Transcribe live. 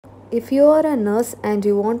If you are a nurse and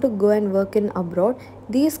you want to go and work in abroad,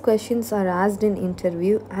 these questions are asked in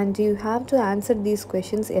interview and you have to answer these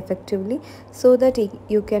questions effectively so that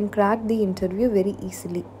you can crack the interview very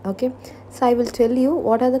easily. Okay, so I will tell you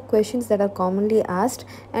what are the questions that are commonly asked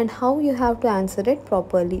and how you have to answer it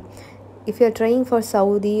properly. If you're trying for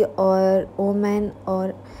Saudi or Oman,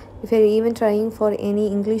 or if you're even trying for any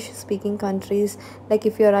English speaking countries, like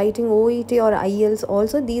if you're writing OET or IELTS,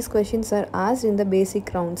 also these questions are asked in the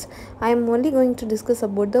basic rounds. I am only going to discuss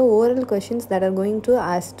about the oral questions that are going to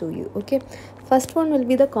ask to you. Okay, first one will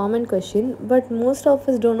be the common question, but most of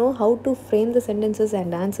us don't know how to frame the sentences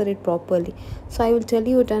and answer it properly. So I will tell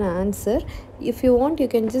you an answer. If you want, you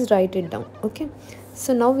can just write it down. Okay,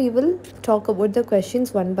 so now we will talk about the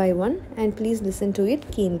questions one by one, and please listen to it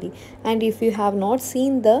keenly. And if you have not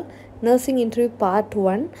seen the nursing interview part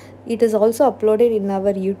 1, it is also uploaded in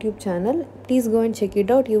our YouTube channel. Please go and check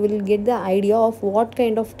it out. You will get the idea of what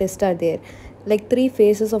kind of tests are there. Like 3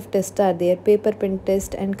 phases of test are there: paper pen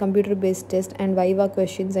test and computer based test and viva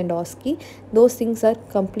questions and OSCE. Those things are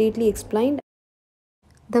completely explained.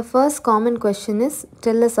 The first common question is,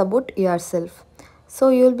 tell us about yourself. So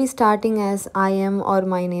you will be starting as I am or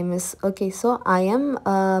my name is. Okay, so I am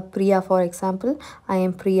Priya, for example. I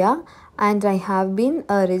am Priya and I have been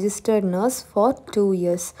a registered nurse for 2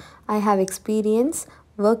 years. I have experience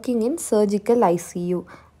working in surgical ICU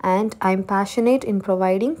and I am passionate in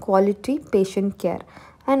providing quality patient care.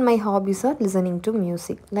 And my hobbies are listening to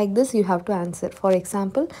music. Like this you have to answer. For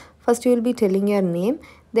example, first you will be telling your name,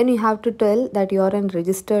 then you have to tell that you are a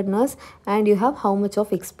registered nurse and you have how much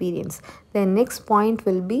of experience. Then next point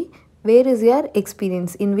will be, where is your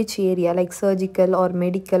experience, in which area, like surgical or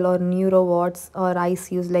medical or neuro wards or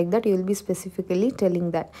ICUs, like that you will be specifically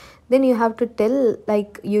telling that. Then you have to tell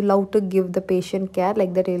like you love to give the patient care,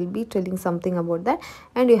 like that you will be telling something about that,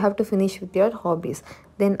 and you have to finish with your hobbies.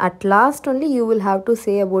 Then at last only you will have to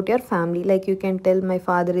say about your family, like you can tell my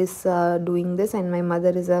father is doing this and my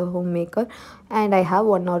mother is a homemaker and I have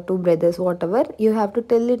 1 or 2 brothers, whatever. You have to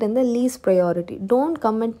tell it in the least priority. Don't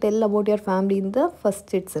come and tell about your family in the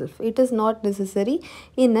first itself. It is not necessary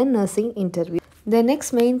in a nursing interview. The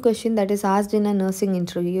next main question that is asked in a nursing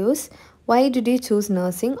interview is, why did you choose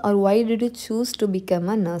nursing, or why did you choose to become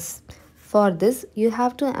a nurse? For this, you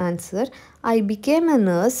have to answer, I became a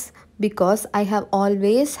nurse because I have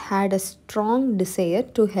always had a strong desire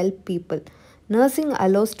to help people. Nursing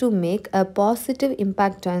allows to make a positive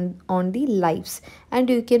impact on the lives, and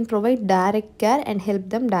you can provide direct care and help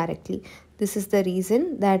them directly. This is the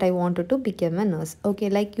reason that I wanted to become a nurse. Okay,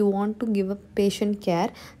 like you want to give a patient care,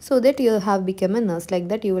 so that you have become a nurse, like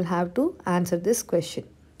that you will have to answer this question.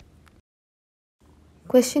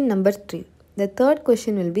 Question number 3. The third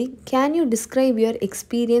question will be, can you describe your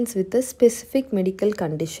experience with a specific medical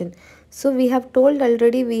condition? So we have told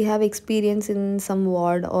already we have experience in some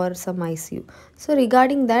ward or some ICU. So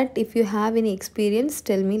regarding that, if you have any experience,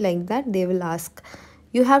 tell me, like that they will ask.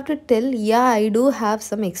 You have to tell, yeah, I do have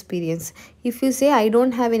some experience. If you say I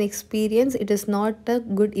don't have an experience, it is not a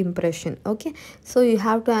good impression. Okay, so you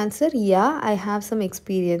have to answer, yeah, I have some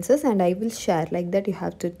experiences and I will share, like that you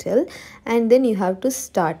have to tell. And then you have to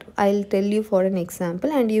start. I'll tell you for an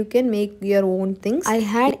example and you can make your own things. I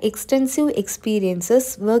had extensive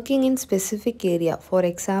experiences working in specific area, for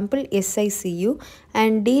example SICU,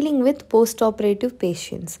 and dealing with post-operative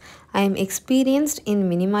patients. I am experienced in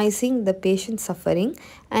minimizing the patient suffering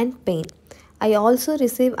and pain. I also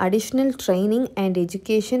receive additional training and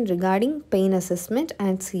education regarding pain assessment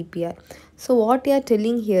and CPR. So what you are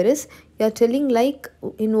telling here is, you are telling like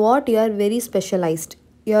in what you are very specialized.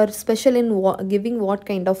 You are special in giving what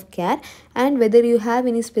kind of care, and whether you have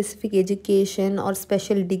any specific education or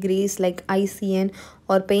special degrees like ICN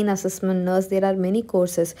or pain assessment nurse. There are many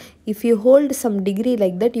courses. If you hold some degree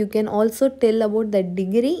like that, you can also tell about that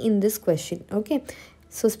degree in this question. Okay,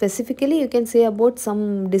 so specifically you can say about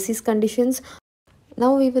some disease conditions.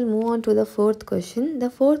 Now we will move on to the fourth question.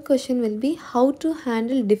 The fourth question will be, how to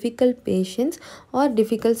handle difficult patients or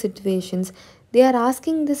difficult situations. They are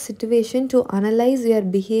asking this situation to analyze your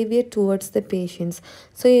behavior towards the patients.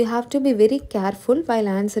 So you have to be very careful while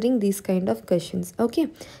answering these kind of questions. Okay,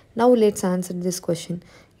 now let's answer this question.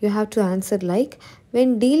 You have to answer like,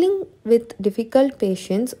 when dealing with difficult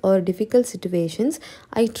patients or difficult situations,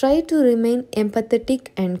 I try to remain empathetic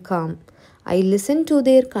and calm. I listen to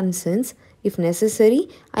their concerns. If necessary,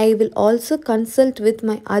 I will also consult with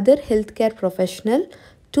my other healthcare professional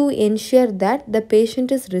to ensure that the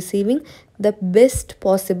patient is receiving the best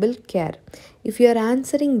possible care. If you are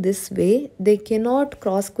answering this way, they cannot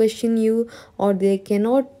cross question you or they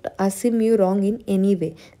cannot assume you wrong in any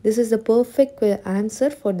way. This is the perfect answer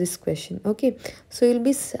for this question. Okay, so you'll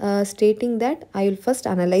be stating that I will first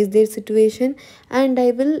analyze their situation and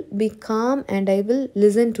I will be calm and I will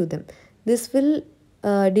listen to them. This will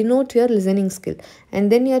denote your listening skill.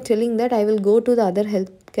 And then you are telling that I will go to the other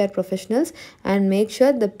healthcare professionals and make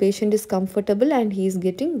sure the patient is comfortable and he is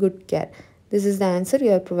getting good care. This is the answer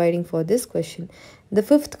you are providing for this question. The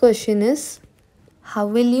fifth question is, how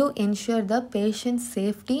will you ensure the patient's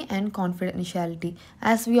safety and confidentiality?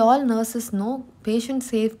 As we all nurses know, patient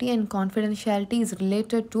safety and confidentiality is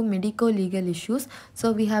related to medico-legal issues.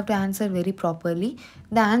 So we have to answer very properly.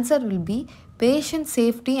 The answer will be, patient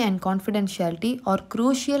safety and confidentiality are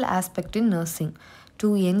crucial aspect in nursing.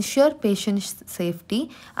 To ensure patient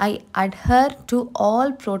safety, I adhere to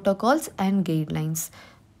all protocols and guidelines,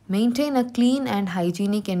 maintain a clean and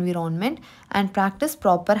hygienic environment, and practice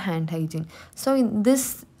proper hand hygiene. So in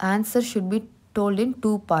this answer should be told in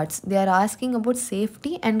two parts. They are asking about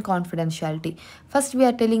safety and confidentiality. First we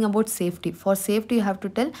are telling about safety. For safety you have to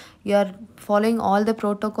tell you are following all the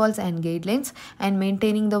protocols and guidelines and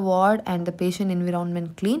maintaining the ward and the patient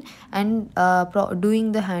environment clean and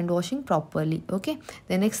doing the hand washing properly. Okay,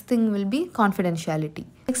 the next thing will be confidentiality.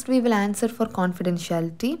 Next we will answer for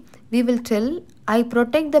confidentiality. We will tell, I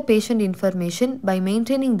protect the patient information by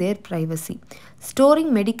maintaining their privacy,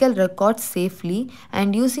 storing medical records safely,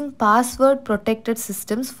 and using password protected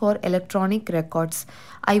systems for electronic records.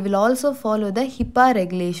 I will also follow the HIPAA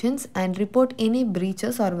regulations and report any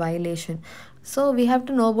breaches or violation. So we have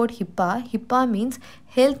to know about HIPAA. HIPAA means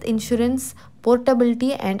Health Insurance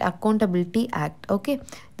Portability and Accountability Act. Okay,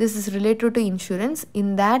 this is related to insurance.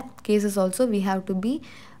 In that cases also we have to be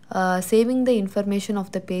saving the information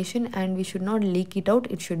of the patient and we should not leak it out.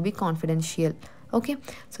 It should be confidential. Okay,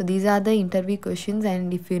 so these are the interview questions,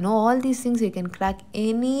 and if you know all these things you can crack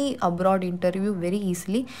any abroad interview very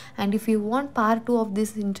easily. And if you want part 2 of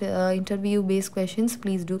this interview based questions,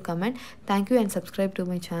 please do comment. Thank you and subscribe to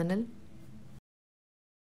my channel.